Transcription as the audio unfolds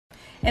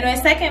In my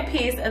second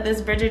piece of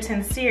this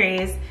Bridgerton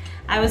series,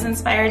 I was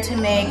inspired to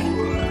make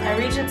a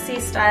Regency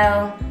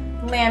style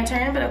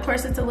lantern, but of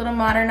course it's a little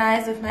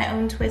modernized with my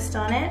own twist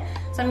on it.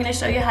 So I'm gonna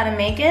show you how to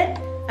make it.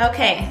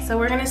 Okay, so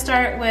we're gonna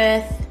start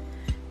with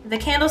the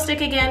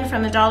candlestick again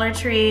from the Dollar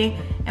Tree,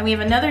 and we have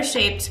another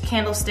shaped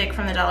candlestick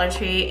from the Dollar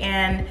Tree,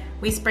 and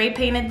we spray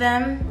painted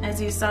them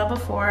as you saw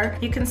before.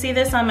 You can see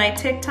this on my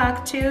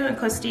TikTok too, a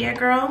Costilla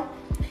Girl.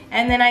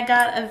 And then I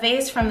got a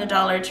vase from the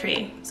Dollar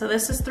Tree. So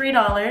this is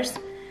 $3.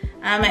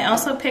 I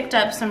also picked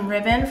up some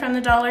ribbon from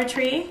the Dollar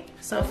Tree,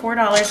 so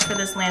 $4 for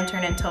this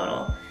lantern in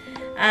total.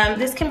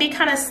 This can be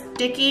kind of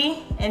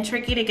sticky and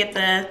tricky to get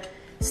the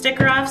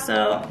sticker off,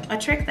 so a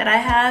trick that I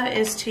have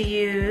is to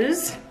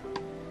use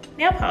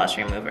nail polish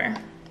remover.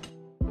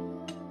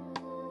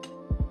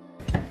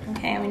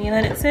 Okay, when you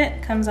let it sit,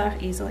 it comes off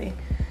easily.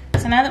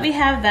 So now that we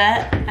have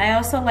that, I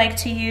also like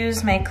to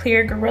use my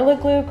clear Gorilla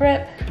Glue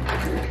grip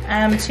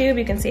tube.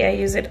 You can see I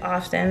use it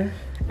often.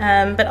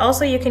 But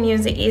also you can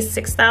use the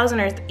E6000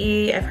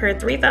 or I've heard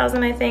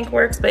 3000 I think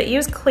works, but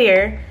use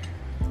clear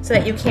so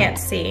that you can't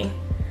see.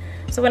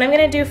 So what I'm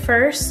gonna do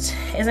first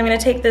is I'm gonna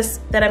take this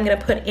that I'm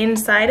gonna put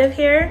inside of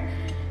here,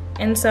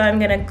 and so I'm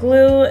gonna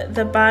glue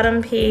the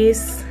bottom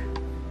piece.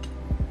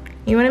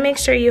 You wanna make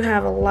sure you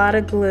have a lot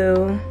of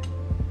glue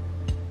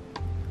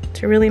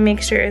to really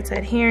make sure it's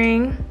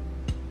adhering.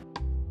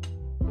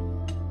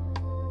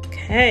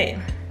 Okay.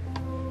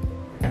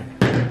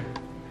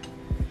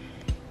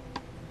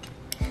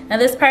 Now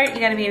this part, you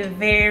gotta be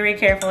very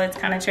careful, it's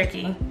kind of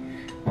tricky.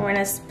 We're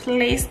gonna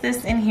place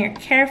this in here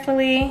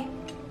carefully.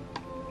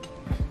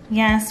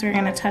 Yes, we're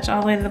gonna touch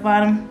all the way to the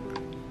bottom.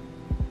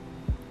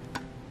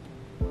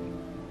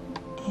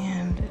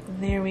 And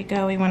there we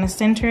go, we wanna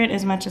center it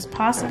as much as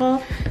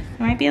possible.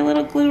 There might be a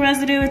little glue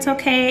residue, it's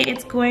okay.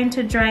 It's going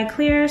to dry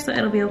clear, so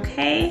it'll be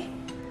okay.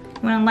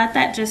 You wanna let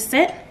that just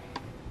sit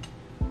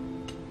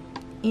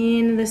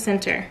in the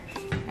center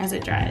as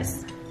it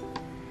dries.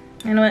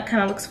 I know it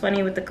kind of looks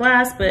funny with the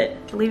glass,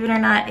 but believe it or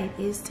not, it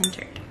is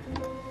centered.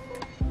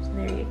 So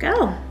there you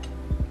go.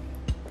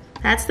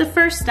 That's the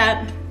first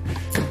step.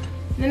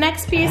 The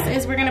next piece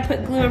is we're gonna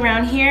put glue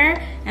around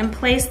here and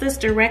place this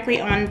directly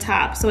on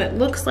top so it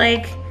looks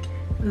like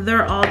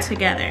they're all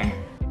together.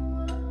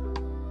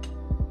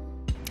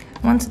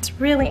 Once it's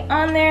really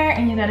on there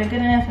and you got a good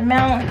enough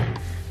amount,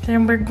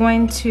 then we're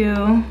going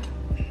to,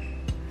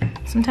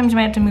 sometimes you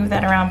might have to move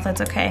that around, but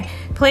that's okay.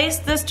 Place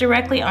this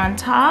directly on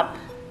top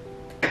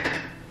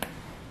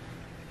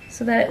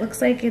so that it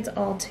looks like it's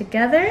all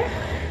together.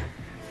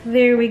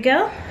 There we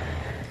go.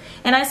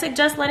 And I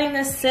suggest letting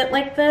this sit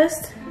like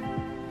this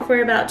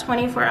for about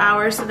 24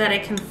 hours so that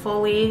it can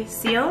fully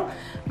seal.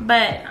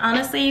 But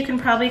honestly, you can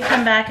probably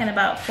come back in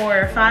about 4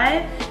 or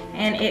 5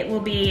 and it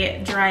will be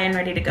dry and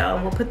ready to go.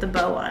 And we'll put the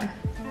bow on.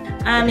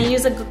 You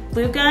use a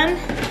glue gun,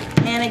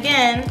 and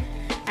again,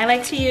 I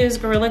like to use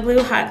Gorilla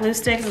Glue hot glue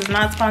sticks. It's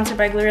not sponsored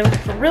by Gorilla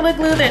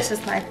Glue, that's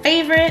just my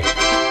favorite.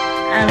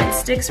 It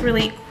sticks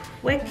really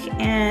quick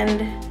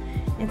and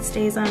it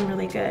stays on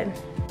really good.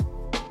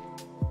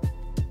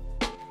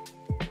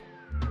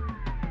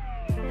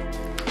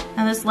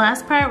 Now this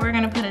last part, we're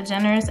gonna put a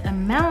generous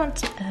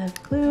amount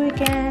of glue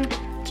again,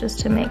 just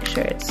to make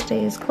sure it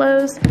stays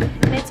closed.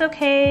 And it's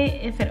okay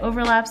if it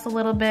overlaps a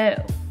little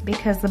bit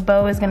because the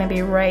bow is gonna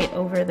be right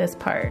over this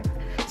part.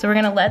 So we're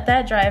gonna let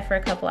that dry for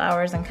a couple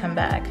hours and come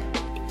back.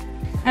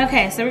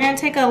 Okay, so we're gonna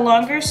take a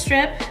longer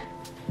strip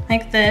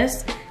like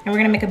this, and we're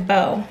gonna make a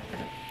bow.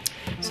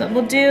 So what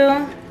we'll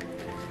do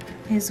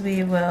is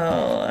we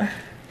will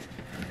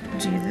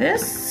do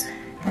this,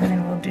 and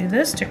then we'll do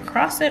this to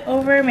cross it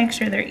over, make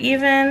sure they're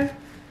even,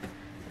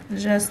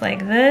 just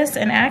like this.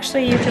 And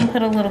actually you can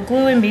put a little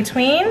glue in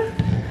between.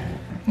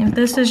 If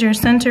this is your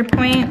center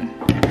point,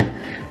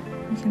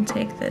 you can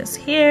take this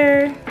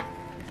here,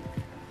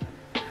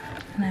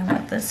 and I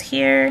want this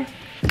here,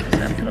 so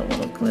I'll put a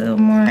little glue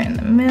more in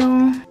the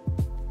middle.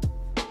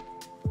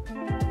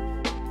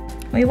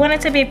 We want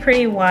it to be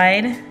pretty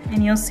wide,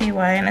 and you'll see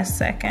why in a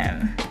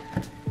second.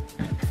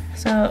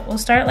 So we'll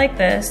start like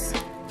this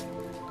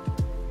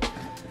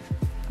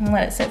and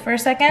let it sit for a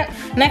second.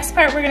 Next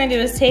part we're gonna do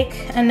is take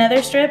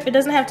another strip. It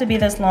doesn't have to be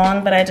this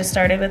long, but I just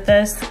started with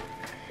this.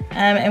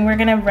 And we're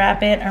gonna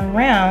wrap it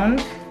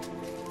around.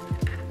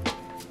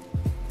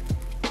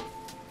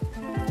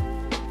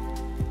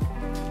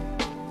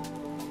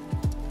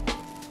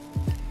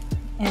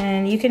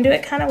 And you can do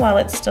it kind of while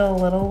it's still a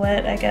little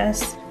wet, I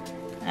guess.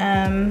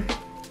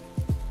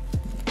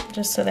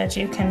 Just so that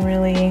you can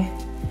really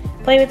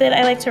play with it.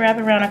 I like to wrap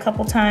it around a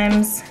couple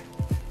times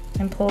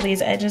and pull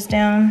these edges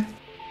down.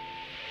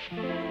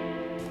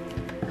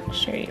 Make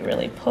sure you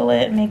really pull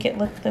it, make it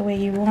look the way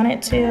you want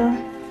it to.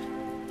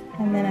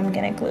 And then I'm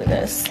gonna glue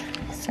this.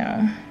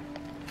 So,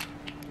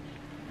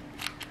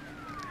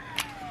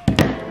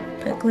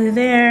 put glue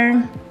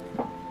there,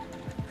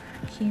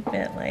 keep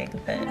it like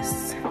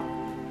this. You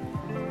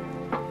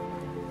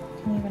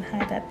can even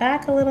hide that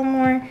back a little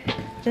more.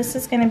 This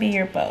is gonna be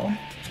your bow.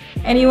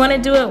 And you wanna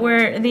do it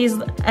where these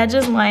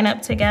edges line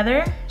up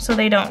together so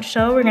they don't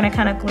show. We're gonna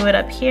kind of glue it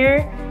up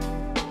here,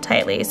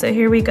 tightly. So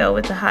here we go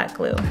with the hot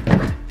glue.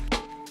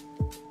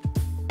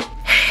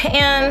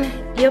 And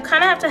you'll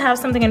kind of have to have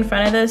something in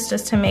front of this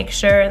just to make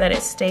sure that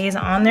it stays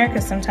on there,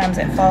 because sometimes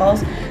it falls.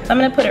 So I'm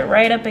gonna put it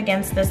right up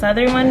against this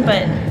other one,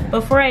 but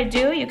before I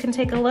do, you can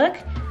take a look.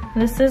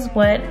 This is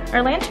what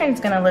our lantern's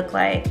gonna look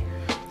like.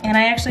 And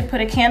I actually put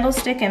a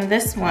candlestick in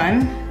this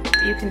one.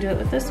 You can do it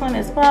with this one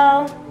as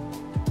well.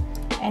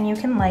 And you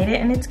can light it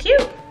and it's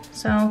cute.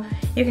 So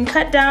you can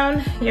cut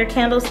down your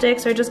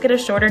candlesticks or just get a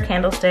shorter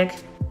candlestick